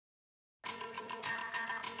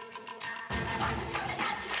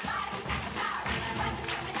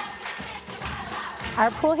Our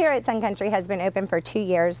pool here at Sun Country has been open for 2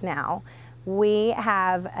 years now. We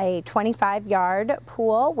have a 25-yard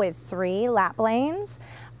pool with 3 lap lanes.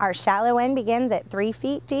 Our shallow end begins at 3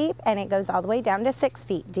 feet deep and it goes all the way down to 6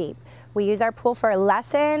 feet deep. We use our pool for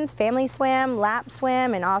lessons, family swim, lap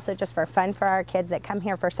swim, and also just for fun for our kids that come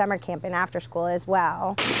here for summer camp and after school as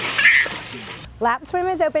well. Lap swim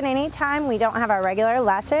is open anytime we don't have our regular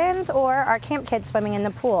lessons or our camp kids swimming in the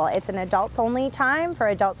pool. It's an adults only time for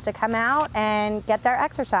adults to come out and get their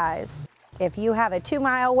exercise. If you have a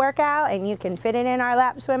 2-mile workout and you can fit it in our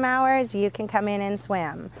lap swim hours, you can come in and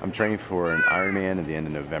swim. I'm training for an Ironman at the end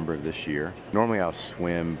of November of this year. Normally I'll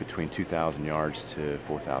swim between 2,000 yards to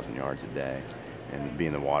 4,000 yards a day and be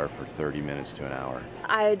in the water for 30 minutes to an hour.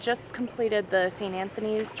 I just completed the St.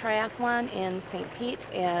 Anthony's triathlon in St. Pete,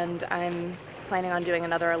 and I'm planning on doing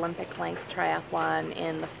another Olympic length triathlon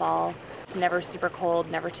in the fall. It's never super cold,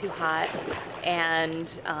 never too hot, and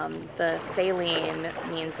the saline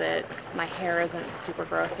means that my hair isn't super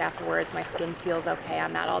gross afterwards. My skin feels okay.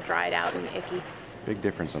 I'm not all dried out and icky. Big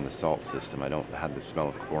difference on the salt system. I don't have the smell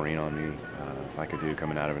of chlorine on me like I do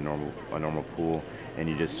coming out of a normal pool, and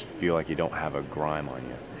you just feel like you don't have a grime on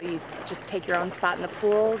you. You just take your own spot in the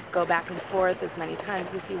pool, go back and forth as many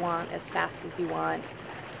times as you want, as fast as you want.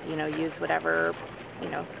 You know, use whatever,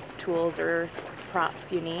 tools or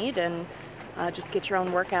props you need, and just get your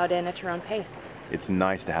own workout in at your own pace. It's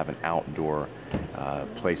nice to have an outdoor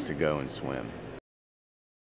place to go and swim.